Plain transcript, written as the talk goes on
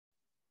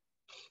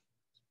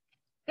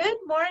Good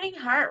morning,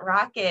 Heart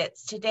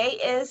Rockets. Today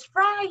is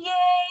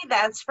FriYAY.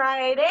 That's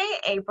Friday,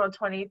 April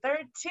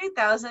 23rd,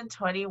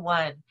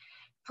 2021.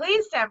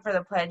 Please stand for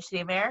the pledge to the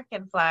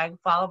American flag,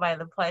 followed by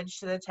the pledge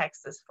to the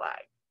Texas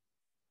flag.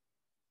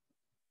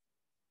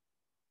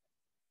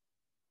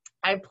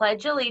 I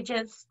pledge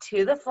allegiance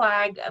to the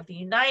flag of the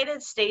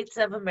United States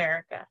of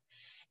America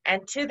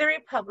and to the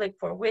republic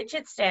for which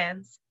it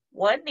stands,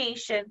 one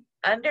nation,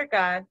 under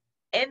God,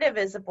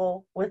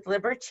 indivisible, with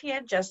liberty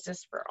and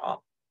justice for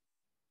all.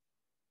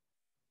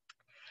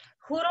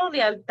 Juro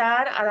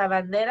lealtad a la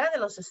bandera de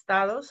los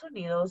Estados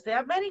Unidos de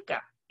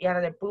América y a la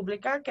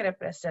república que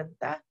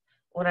representa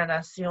una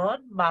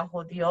nación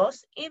bajo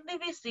Dios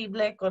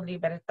indivisible con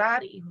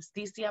libertad y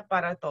justicia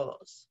para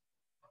todos.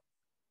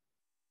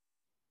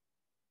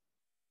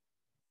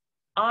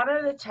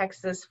 Honor the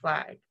Texas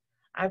flag.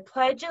 I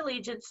pledge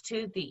allegiance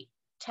to thee,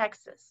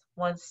 Texas,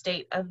 one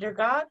state under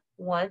God,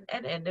 one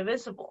and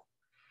indivisible.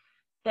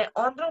 Te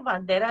honro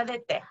bandera de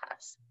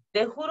Texas.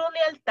 Te juro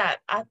lealtad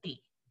a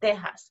ti,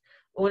 Texas,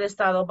 un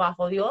estado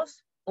bajo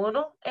Dios,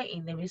 uno e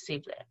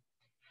indivisible.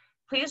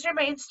 Please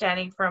remain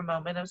standing for a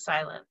moment of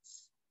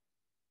silence.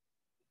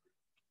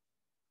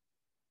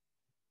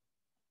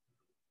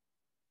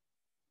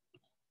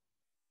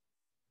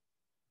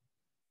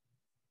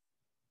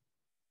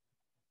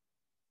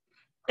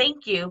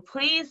 Thank you.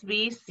 Please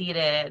be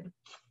seated.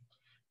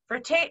 For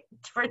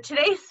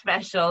today's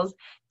specials,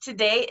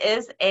 today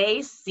is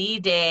a C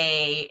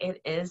day.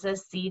 It is a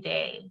C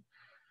day.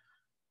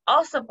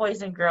 Also,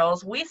 boys and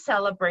girls, we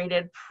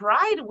celebrated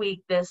Pride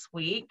Week this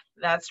week.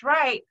 That's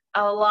right.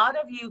 A lot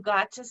of you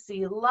got to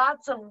see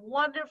lots of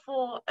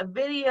wonderful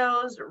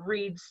videos,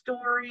 read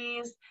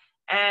stories,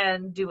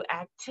 and do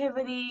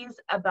activities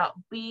about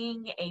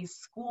being a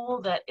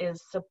school that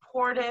is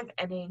supportive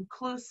and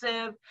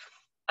inclusive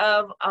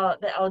of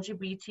the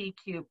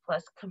LGBTQ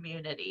plus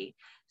community.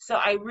 So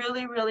I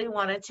really, really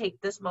want to take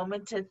this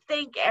moment to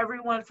thank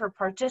everyone for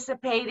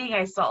participating.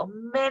 I saw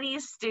many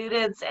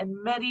students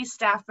and many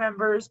staff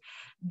members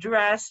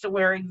dressed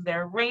wearing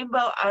their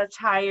rainbow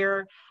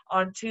attire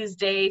on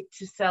Tuesday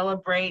to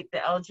celebrate the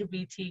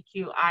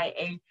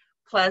LGBTQIA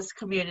plus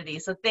community.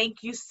 So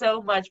thank you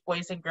so much,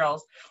 boys and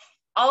girls.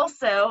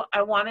 Also,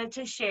 I wanted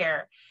to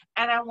share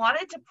and I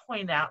wanted to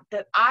point out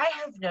that I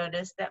have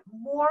noticed that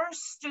more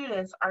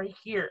students are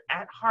here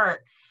at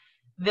Heart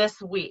this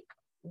week.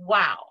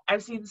 Wow,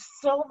 I've seen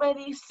so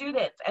many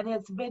students and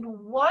it's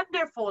been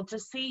wonderful to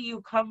see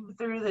you come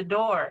through the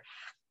door.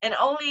 And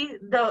only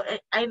though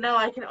I know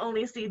I can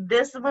only see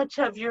this much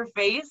of your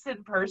face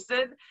in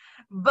person,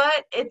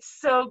 but it's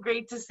so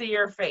great to see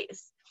your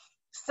face.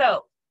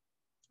 So,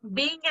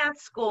 being at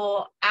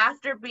school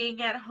after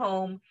being at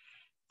home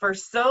for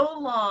so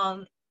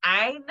long,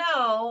 I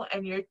know,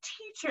 and your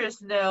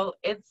teachers know,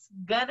 it's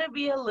gonna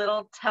be a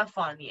little tough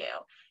on you.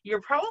 You're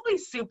probably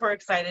super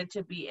excited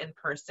to be in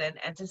person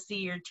and to see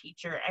your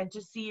teacher and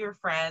to see your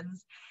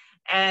friends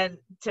and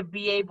to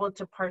be able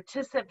to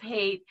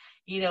participate,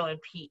 in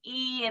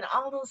PE and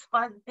all those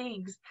fun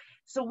things.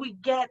 So we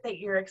get that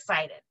you're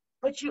excited,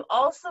 but you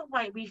also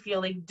might be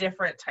feeling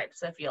different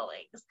types of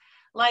feelings.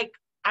 Like,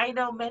 I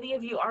know many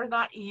of you are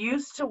not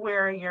used to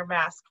wearing your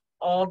mask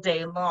all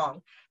day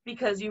long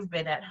because you've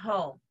been at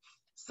home.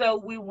 So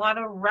we want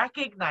to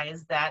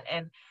recognize that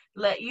and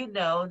let you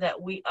know that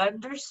we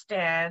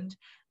understand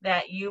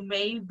that you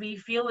may be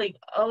feeling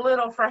a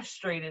little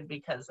frustrated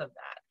because of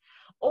that.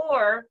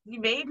 Or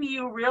maybe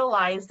you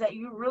realize that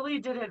you really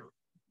didn't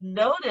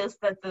notice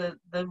that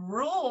the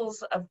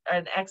rules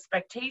and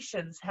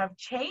expectations have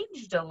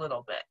changed a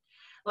little bit.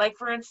 Like,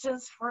 for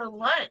instance, for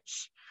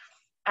lunch,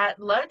 at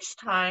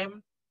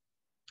lunchtime,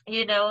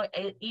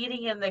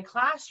 eating in the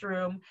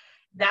classroom,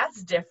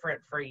 that's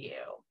different for you.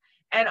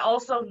 And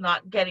also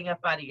not getting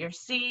up out of your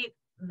seat,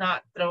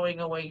 not throwing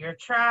away your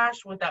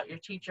trash without your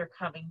teacher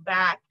coming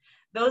back.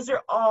 Those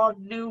are all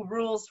new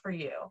rules for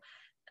you.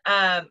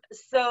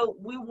 So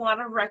we want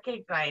to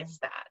recognize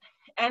that.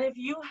 And if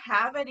you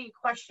have any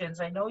questions,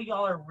 I know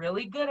y'all are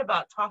really good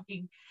about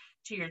talking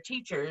to your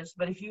teachers,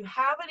 but if you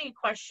have any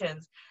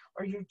questions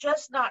or you're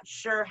just not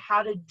sure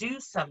how to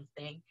do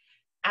something,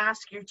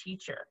 ask your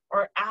teacher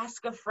or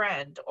ask a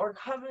friend or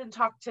come and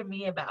talk to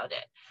me about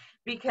it.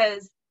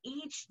 Because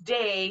each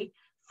day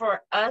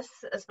for us,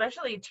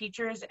 especially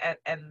teachers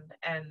and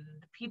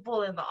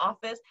people in the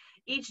office,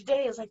 each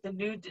day is like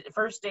the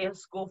first day of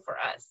school for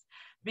us,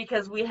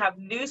 because we have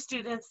new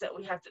students that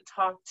we have to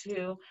talk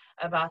to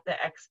about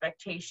the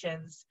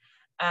expectations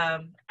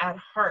at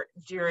Heart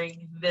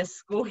during this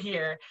school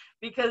year,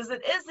 because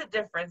it is a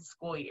different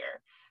school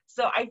year.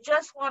 So I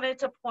just wanted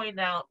to point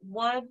out,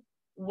 one,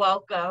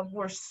 welcome.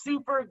 We're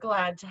super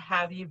glad to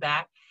have you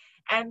back.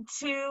 And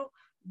two,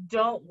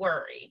 don't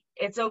worry.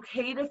 It's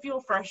okay to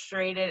feel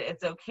frustrated.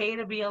 It's okay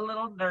to be a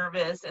little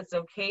nervous. It's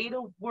okay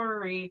to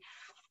worry.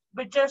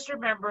 But just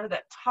remember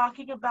that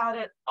talking about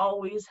it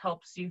always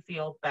helps you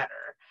feel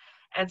better.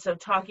 And so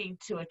talking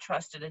to a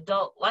trusted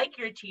adult like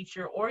your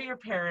teacher or your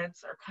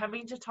parents, or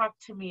coming to talk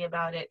to me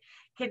about it,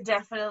 can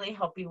definitely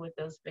help you with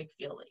those big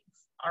feelings.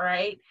 All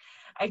right.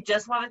 I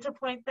just wanted to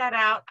point that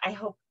out. I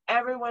hope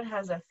everyone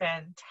has a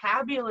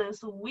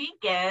fantabulous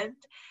weekend.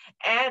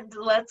 And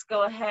let's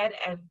go ahead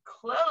and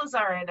close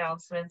our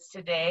announcements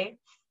today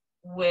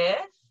with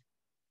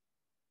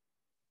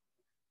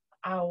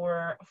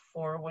our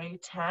four-way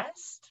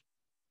test.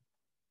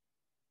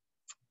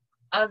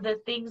 Of the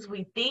things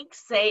we think,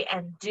 say,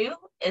 and do,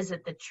 is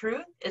it the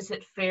truth? Is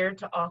it fair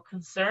to all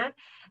concerned?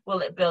 Will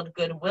it build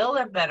goodwill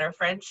and better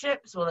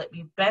friendships? Will it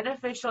be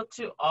beneficial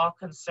to all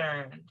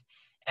concerned?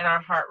 And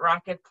our Heart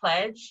Rocket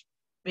pledge,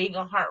 being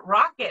a Heart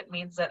Rocket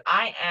means that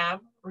I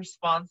am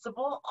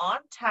responsible, on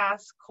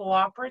task,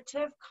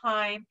 cooperative,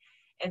 kind,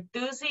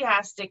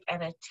 enthusiastic,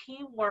 and a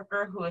team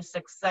worker who is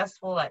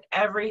successful at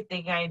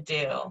everything I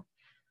do.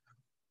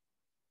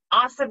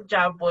 Awesome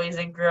job, boys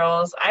and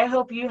girls. I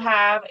hope you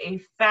have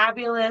a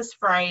fabulous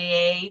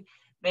Friday.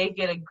 Make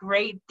it a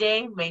great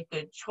day. Make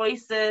good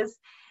choices.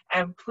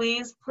 And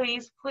please,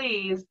 please,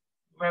 please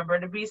remember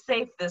to be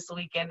safe this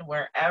weekend.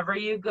 Wherever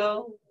you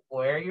go,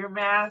 wear your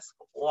mask,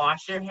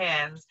 wash your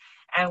hands,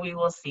 and we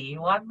will see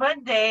you on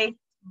Monday.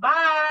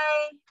 Bye.